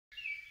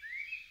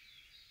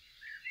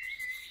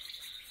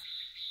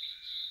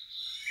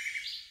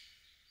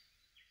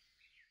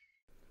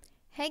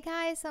Hey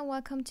guys, and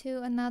welcome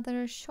to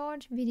another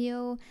short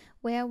video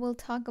where we'll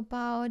talk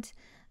about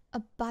a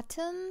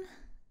button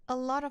a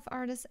lot of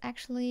artists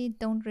actually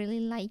don't really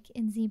like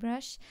in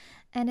Zbrush,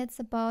 and it's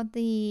about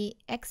the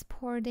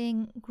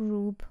exporting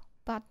group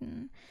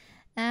button.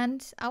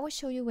 And I will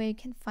show you where you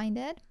can find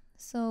it.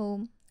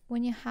 So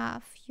when you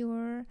have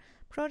your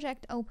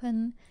project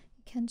open,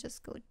 you can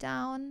just go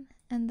down,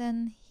 and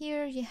then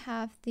here you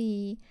have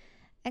the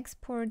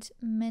export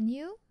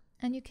menu,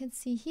 and you can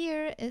see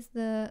here is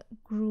the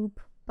group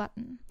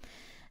button.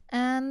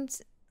 And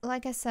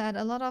like I said,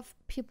 a lot of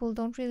people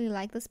don't really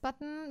like this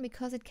button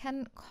because it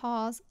can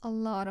cause a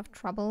lot of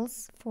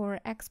troubles for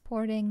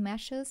exporting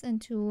meshes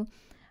into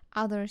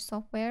other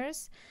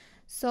softwares.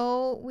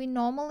 So we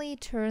normally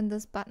turn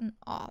this button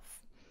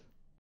off,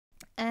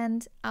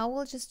 and I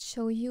will just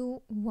show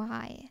you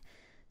why.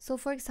 So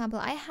for example,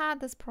 I had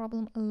this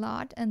problem a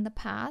lot in the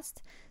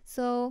past.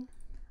 So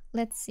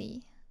let's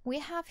see. We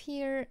have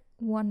here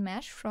one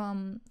mesh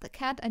from the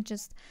cat. I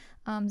just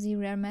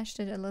Z-rare meshed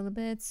it a little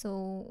bit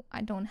so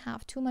I don't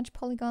have too much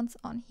polygons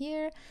on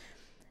here.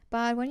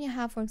 But when you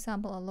have, for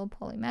example, a low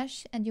poly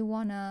mesh and you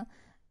want to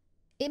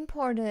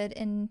import it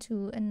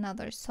into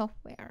another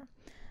software,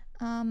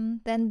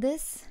 then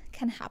this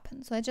can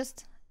happen. So I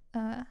just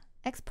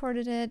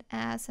exported it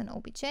as an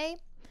OBJ,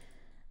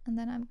 and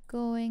then I'm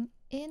going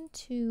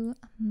into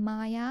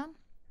Maya,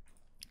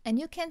 and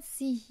you can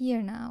see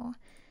here now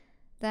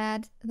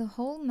that the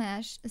whole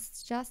mesh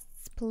is just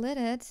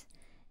splitted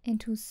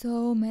into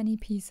so many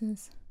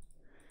pieces.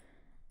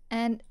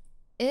 And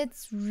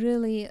it's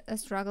really a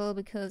struggle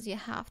because you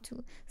have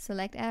to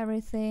select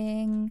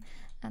everything,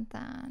 and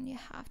then you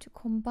have to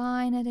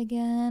combine it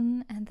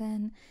again, and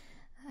then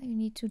you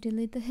need to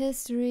delete the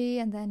history,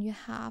 and then you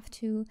have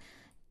to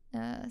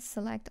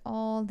select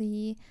all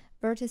the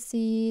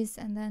vertices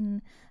and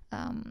then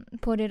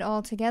put it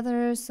all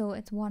together so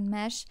it's one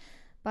mesh.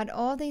 But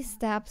all these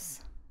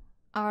steps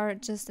are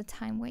just a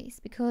time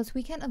waste because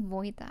we can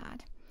avoid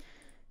that.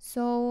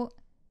 So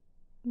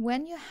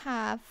when you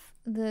have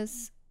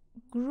this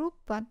group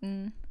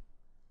button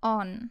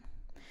on,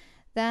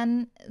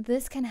 then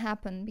this can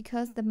happen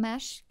because the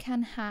mesh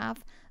can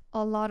have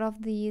a lot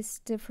of these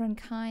different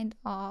kind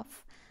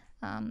of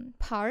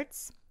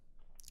parts.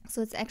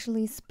 So it's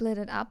actually split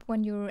it up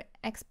when you're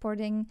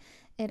exporting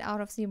it out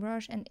of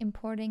Zbrush and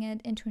importing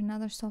it into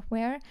another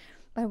software.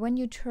 But when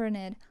you turn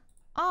it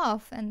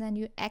off and then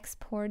you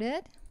export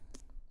it,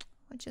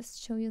 I'll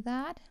just show you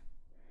that.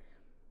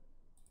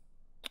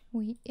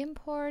 We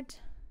import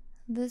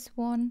this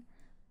one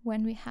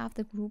when we have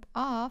the group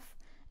off,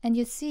 and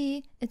you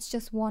see it's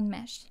just one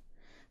mesh.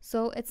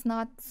 So it's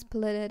not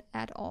splitted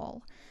at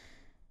all.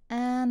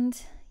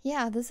 And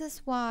yeah, this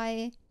is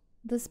why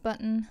this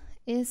button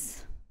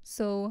is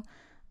so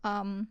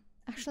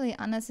actually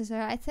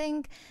unnecessary. I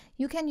think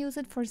you can use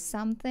it for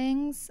some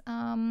things,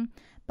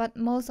 but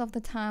most of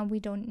the time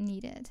we don't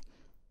need it.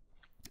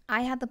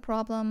 I had the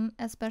problem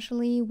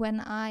especially when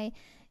I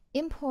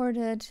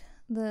imported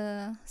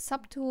the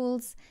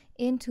subtools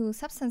into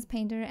Substance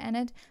Painter, and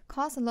it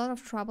caused a lot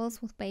of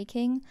troubles with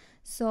baking.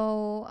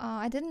 So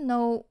I didn't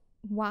know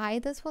why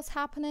this was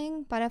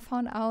happening, but I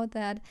found out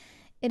that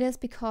it is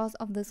because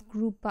of this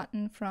group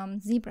button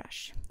from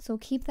Zbrush. So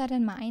keep that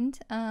in mind,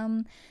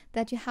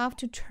 that you have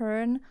to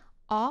turn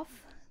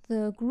off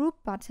the group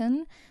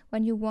button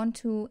when you want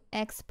to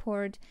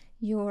export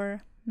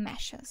your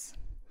meshes.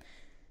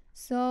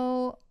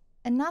 So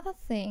another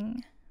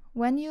thing,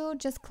 when you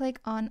just click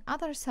on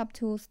other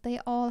subtools, they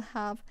all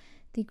have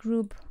the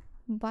group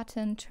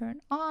button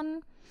turned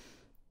on.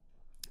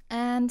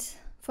 And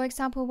for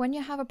example, when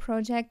you have a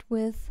project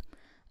with,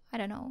 I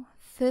don't know,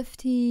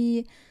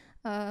 50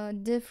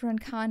 different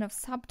kind of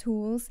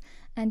subtools,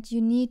 and you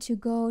need to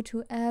go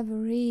to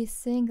every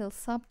single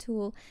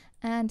subtool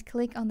and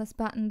click on this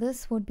button,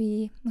 this would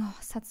be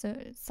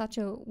such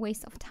a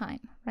waste of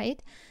time,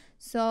 right?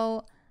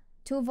 So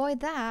to avoid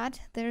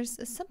that, there's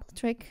a simple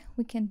trick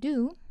we can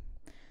do.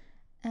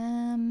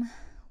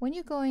 When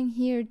you're going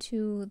here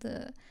to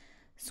the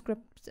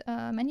script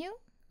menu,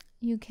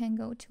 you can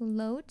go to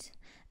load,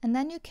 and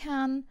then you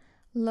can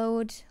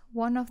load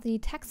one of the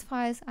text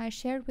files I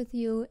shared with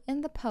you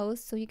in the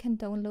post, so you can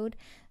download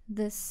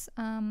this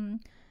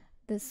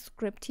this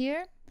script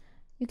here.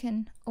 You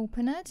can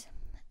open it,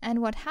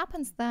 and what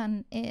happens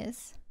then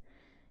is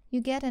you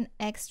get an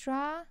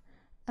extra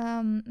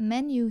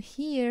menu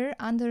here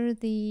under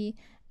the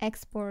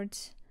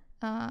export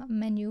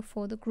menu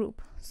for the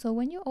group. So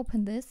when you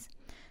open this,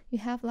 you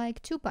have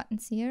like two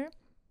buttons here: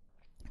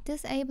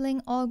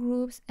 disabling all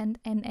groups and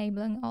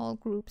enabling all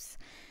groups.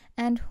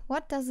 And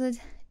what does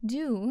it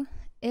do?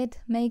 It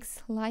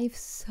makes life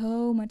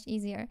so much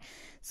easier.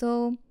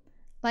 So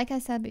like I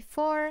said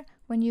before,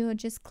 when you're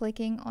just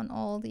clicking on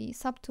all the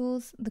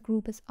subtools, the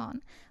group is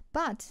on.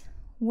 But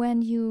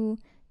when you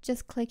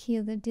just click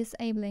here the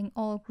disabling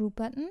all group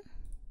button,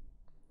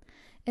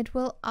 it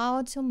will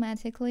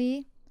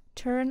automatically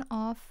turn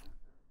off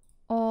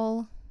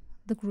all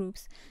the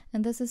groups.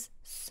 And this is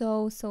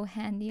so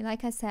handy.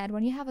 Like I said,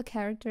 when you have a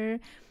character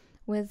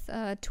with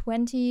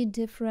 20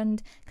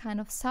 different kind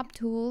of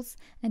subtools,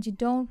 and you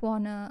don't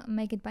want to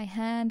make it by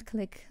hand,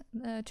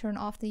 turn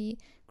off the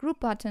group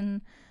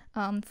button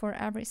for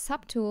every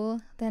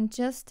subtool, then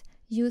just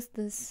use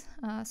this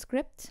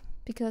script,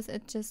 because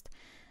it just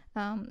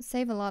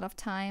save a lot of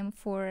time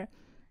for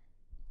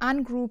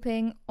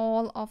ungrouping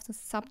all of the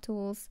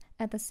subtools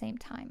at the same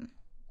time.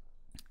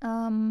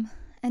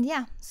 And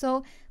yeah,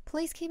 so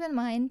please keep in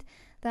mind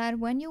that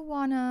when you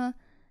want to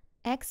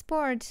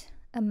export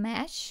a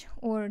mesh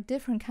or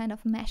different kind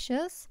of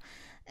meshes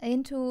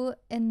into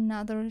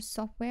another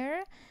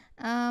software,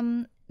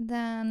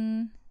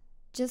 then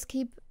just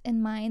keep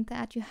in mind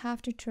that you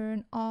have to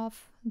turn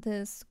off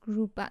this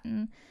group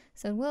button.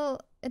 So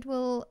it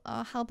will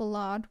help a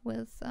lot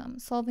with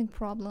solving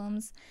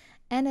problems,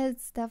 and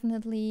it's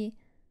definitely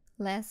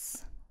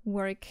less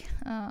work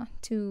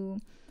to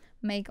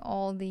make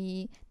all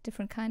the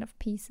different kind of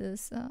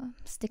pieces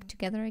stick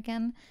together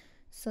again.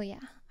 So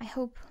yeah, I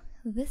hope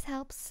this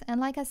helps. And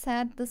like I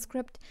said, the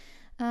script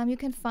you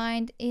can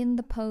find in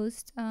the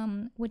post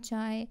which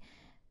I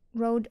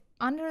wrote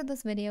under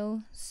this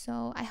video.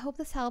 So I hope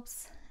this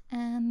helps,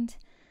 and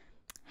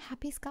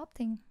happy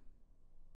sculpting.